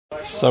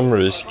Some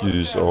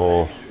rescues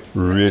are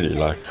really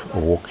like a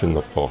walk in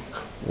the park.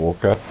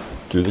 Walk up,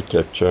 do the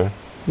capture.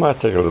 Might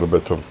take a little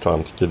bit of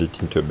time to get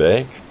it into a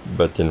bag,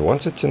 but then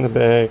once it's in the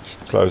bag,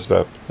 closed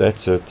up,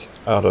 that's it,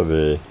 out of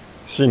there,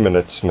 3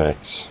 minutes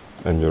max,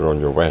 and you're on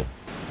your way.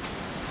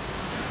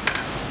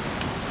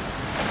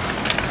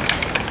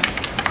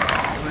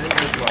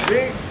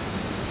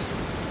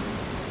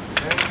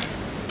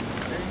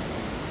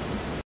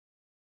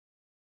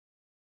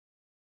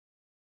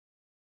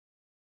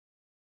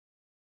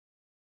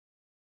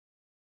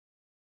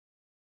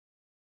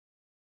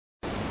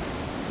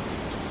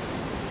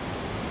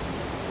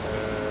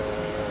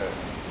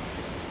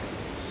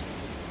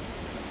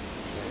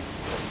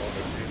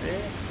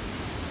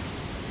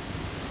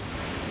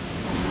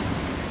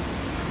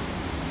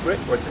 Great,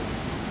 watch it.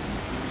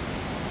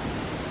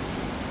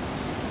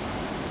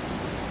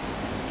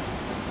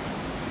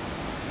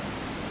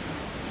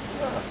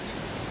 Right.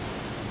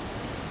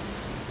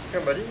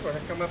 Come buddy,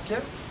 wanna come up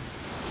here?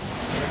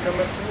 Wanna come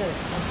up to me?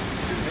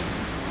 Excuse me.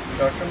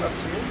 Now come up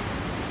to me.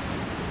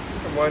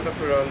 Come wind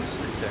up around the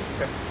stick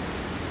here.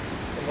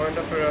 Come wind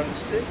up around the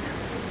stick.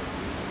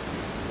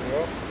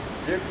 Well,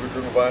 be a good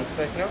little vine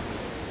snake now.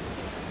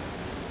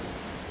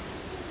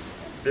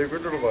 Be a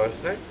good little vine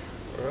snake.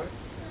 Alright.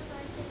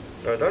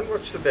 Now don't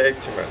watch the bag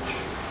too much.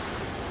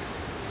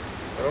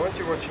 I don't want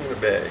you watching the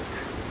bag.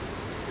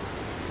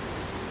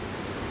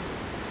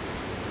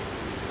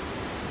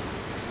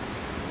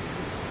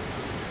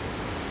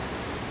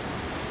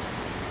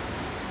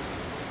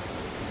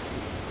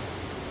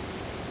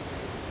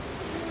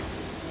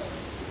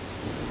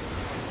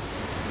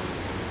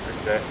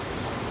 Okay.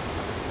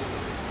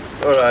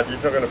 Alright,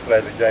 he's not going to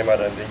play the game, I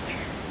don't think.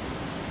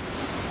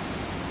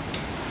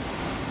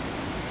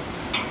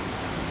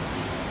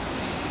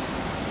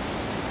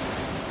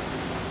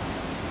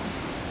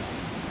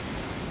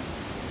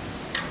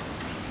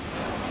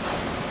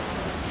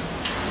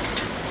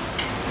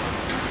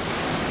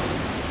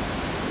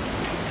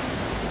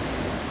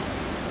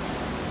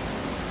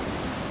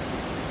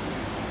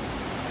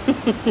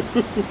 I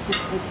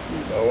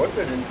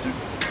wanted him to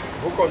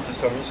hook onto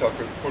something so I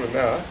could pull him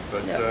out,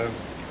 but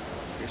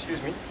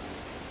excuse me,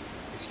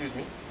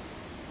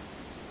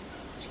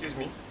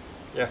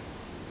 yeah,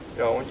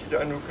 I want you to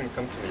unhook and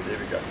come to me. There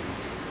we go.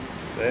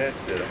 That's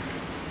better.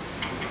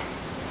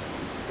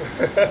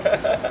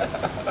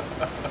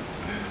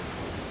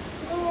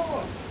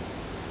 Oh.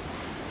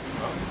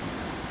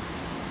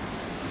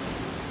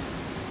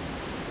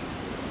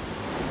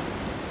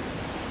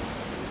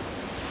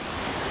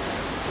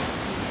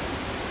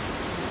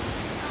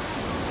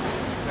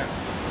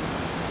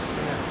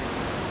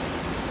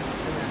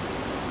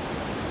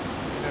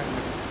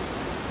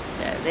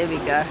 There we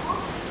go. No,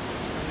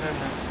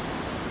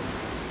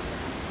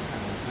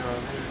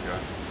 there we go.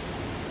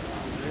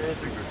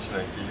 There's a good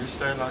snakey. You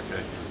stay like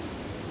that.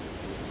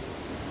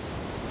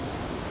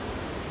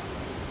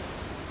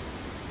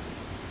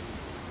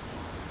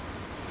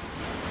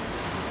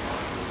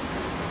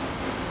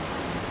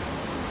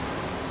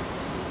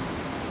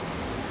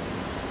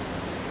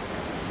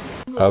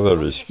 Other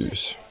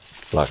rescues,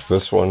 like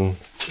this one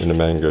in a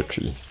mango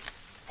tree.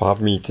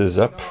 5 meters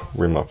up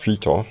where my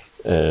feet are,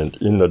 and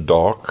in the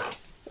dark,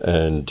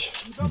 and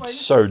it's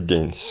so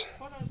dense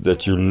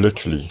that you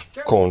literally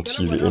can't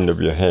see the end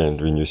of your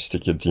hand when you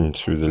stick it in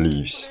through the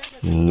leaves.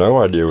 No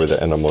idea where the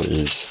animal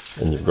is,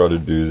 and you've got to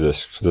do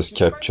this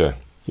capture.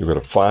 You've got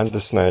to find the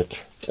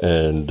snake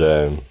and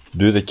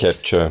do the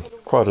capture.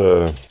 Quite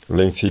a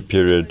lengthy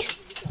period.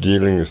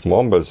 Dealing with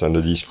mambas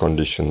under these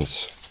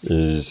conditions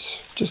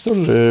is just a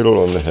little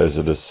on the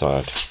hazardous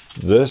side.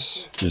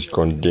 This is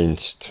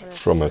condensed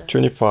from a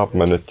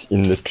 25-minute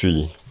in the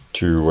tree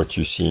to what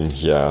you're seeing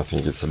here. I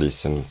think it's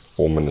less than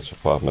 4 minutes or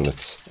 5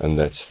 minutes, and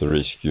that's the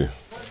rescue.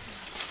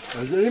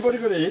 Has anybody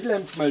got a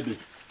headlamp maybe?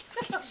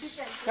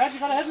 Dad, you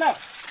got a headlamp?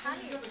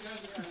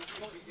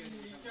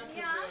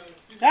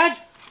 Dad?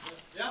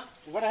 Yeah?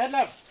 You got a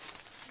headlamp?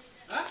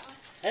 Huh?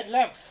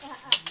 Headlamp?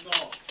 No.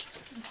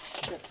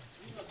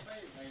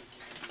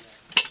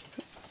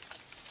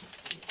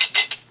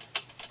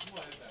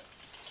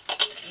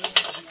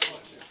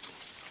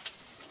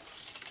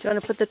 Do you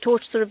want to put the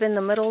torch sort of in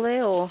the middle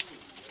there, or?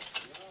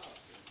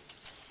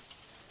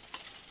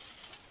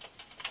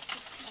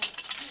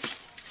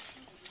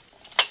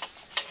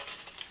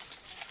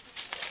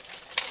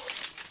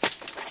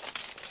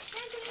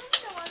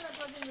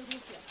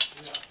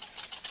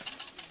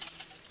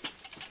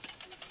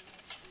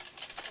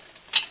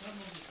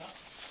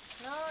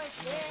 No, it's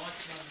there.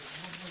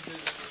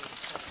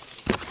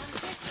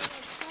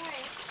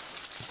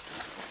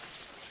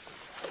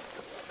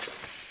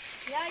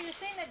 Yeah, you're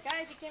saying that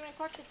guys who came and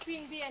caught the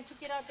queen bee and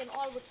took it out, then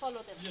all would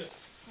follow them. Yes.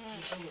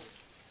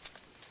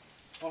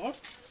 Uh-huh.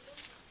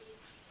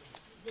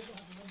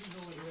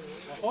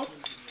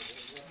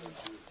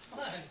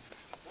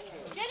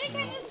 Jerry,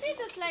 can you see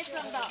this light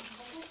from down?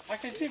 I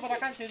can see, but I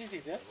can't see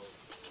anything there.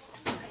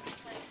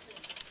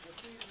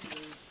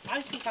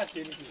 I still can't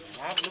see anything.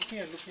 I'm looking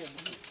and looking and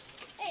looking.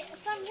 Hey,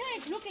 from here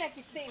it looks like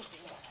it's saying.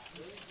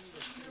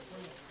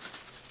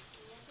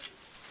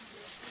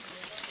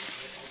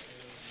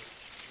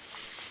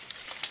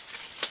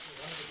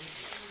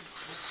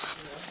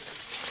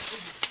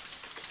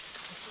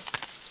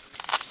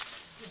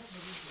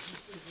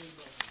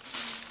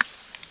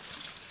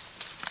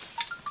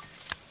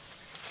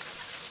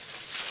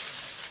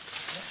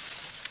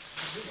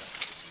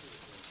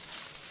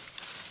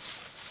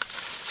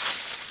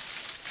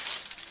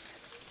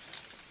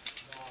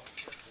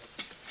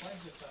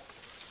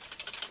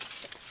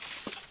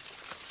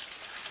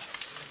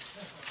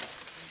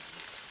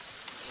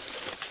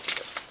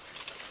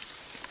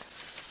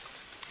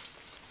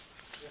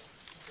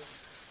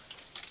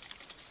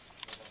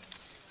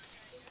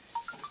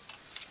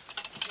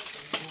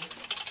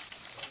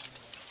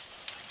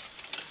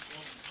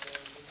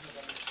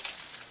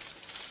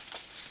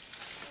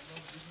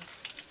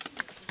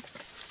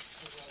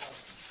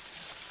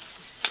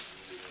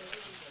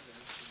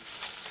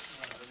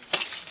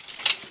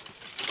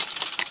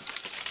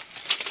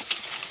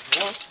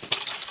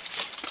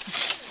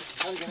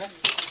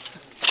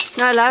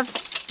 No, love.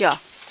 Yeah.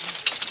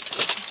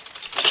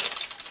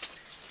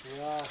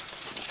 Yeah.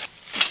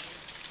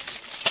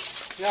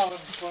 Yeah, one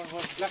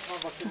black one,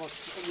 but it was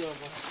earlier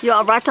one. You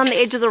are right on the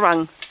edge of the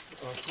rung.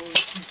 I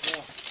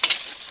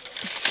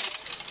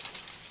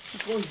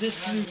can't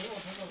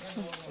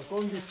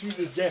get through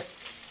this gap.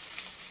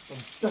 I'm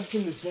stuck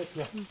in this gap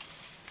here.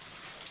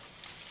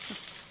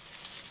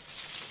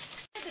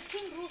 The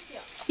tin roof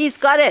here. He's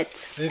got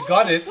it. He's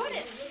got it. Got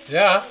it.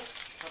 Yeah.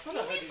 You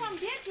mean from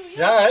there to here?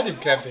 Yeah, I had him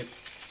clamp it.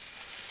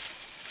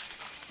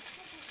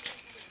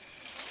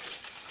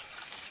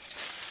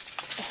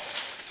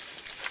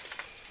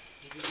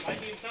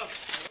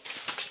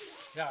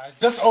 Yeah,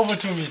 just over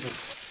 2 meters.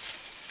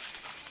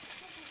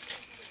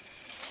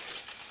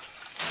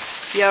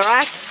 You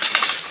alright?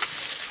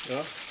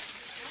 Yeah.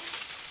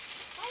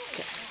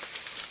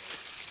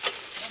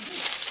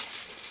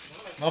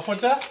 Nog voor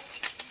dat?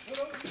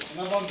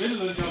 Nou, wat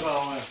willen we zo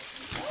wel?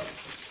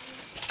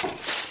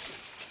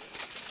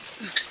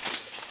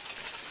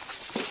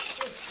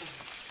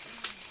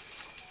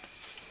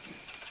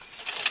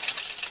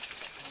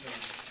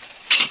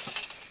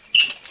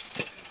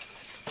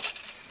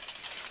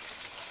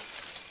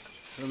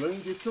 Hello,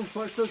 get some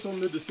photos on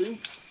the descent.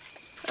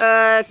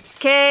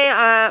 Okay,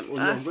 Or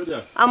you're on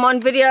video. I'm on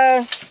video.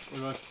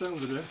 Alright, stay on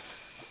video.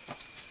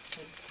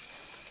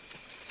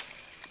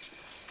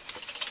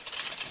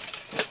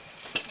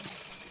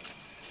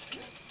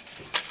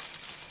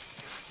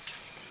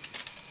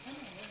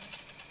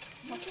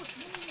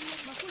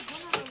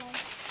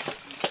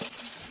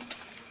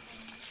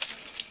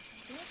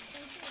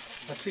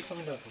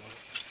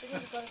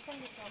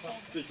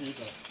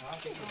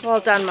 Well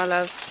done, my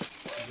love.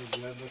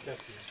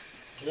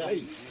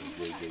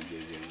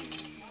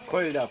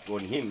 Coiled up on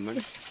him,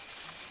 man.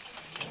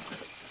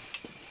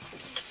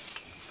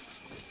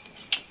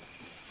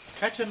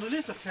 Catch and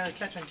release or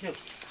catch and kill?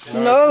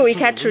 No, we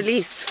catch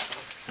release.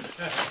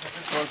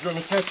 I was going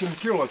to catch and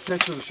kill. I'd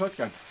catch with a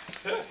shotgun.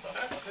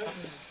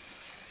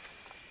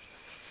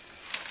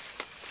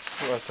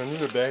 Alright, I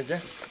need a bag,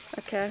 yeah?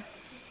 Okay.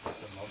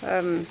 You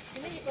know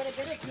you got a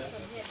better view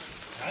from here.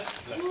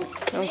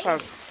 No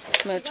problem.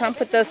 I'm going to try and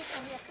put this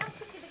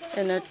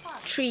in a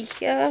tree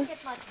here.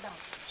 Get much down.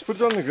 Let's put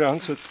it on the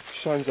ground so it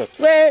shines up.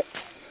 Well,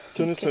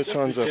 Turn it so it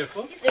shines up.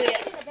 Careful. There, in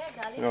the bag,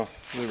 darling. Yeah,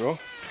 there we go.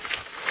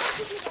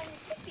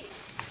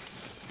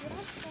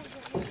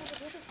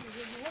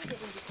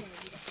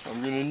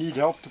 I'm going to need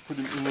help to put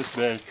him in this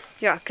bag.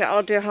 yeah, okay,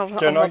 I'll do how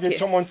Can I help get you.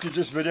 someone to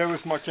just video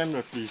with my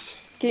camera, please?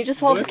 Can you just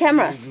hold the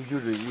camera? You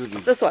do.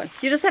 This one.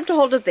 You just have to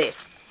hold it there.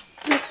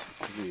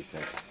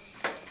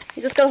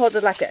 You just got to hold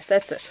it like that.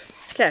 That's it.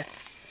 Okay.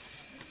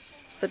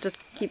 So just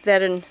keep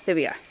that in. There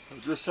we are.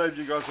 I've just saved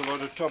you guys a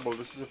lot of trouble.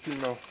 This is a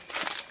female.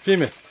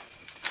 Female.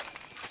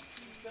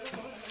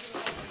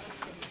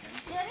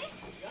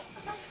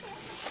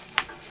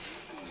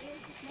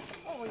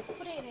 Oh, he's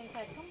putting it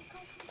inside. Come.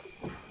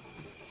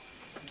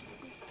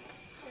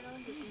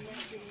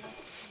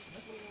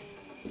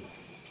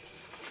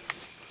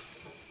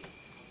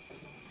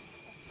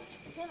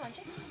 Same one,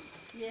 check.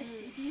 Yes,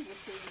 it is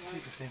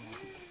the same one.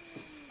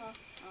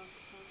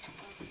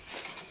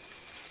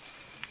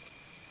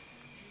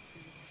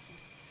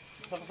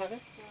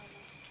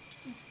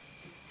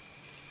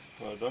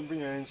 Don't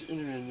bring your hands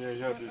anywhere near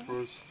here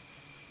because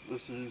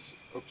this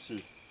is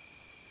oopsie.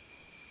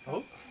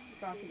 Oh?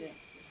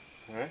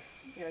 Eh?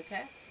 You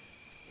okay?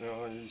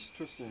 Yeah, he's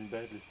twisting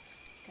badly.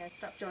 Okay,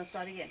 stop. Do you want to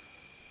start again?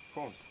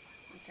 Can't.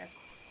 Okay.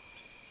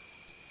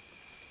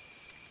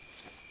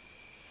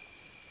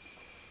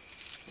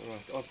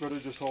 Alright, I've got to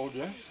just hold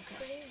here.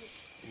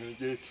 I'm going to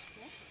get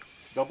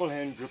double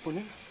hand grip on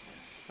him.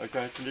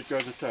 Okay, I can let go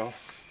of the tail.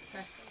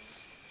 Okay.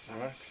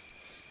 Alright.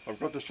 I've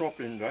got the sharp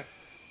end though.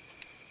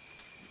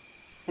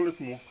 Pull it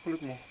more, pull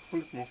it more, pull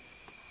it more,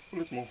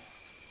 pull it more.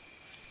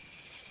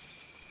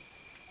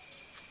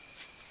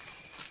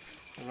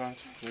 Alright,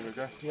 there we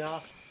go. Yeah.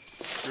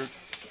 Good.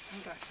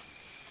 Okay.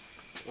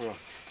 Alright.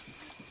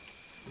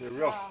 There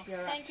we are. Wow.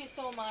 Thank you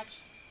so much.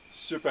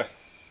 Super.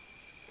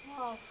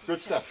 Wow.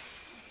 Good stuff.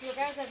 You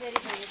guys are very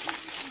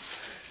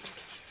brave.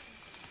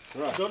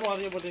 Right. Don't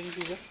worry about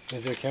anything.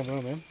 There's your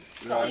camera, man.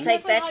 Yeah, I'll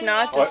take that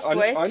now. Just I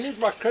wait. need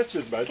my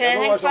crutches, mate. Okay,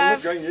 Otherwise, I'm not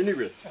Hank, going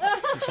anywhere.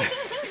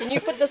 Can you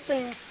put this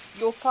in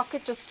your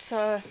pocket just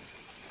so...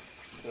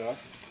 Yeah.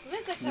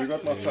 Where's the You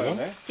got my phone,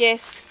 eh?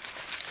 Yes.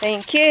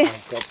 Thank you.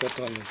 Got that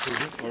on the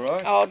CD.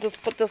 Alright. I'll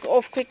just put this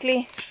off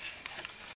quickly.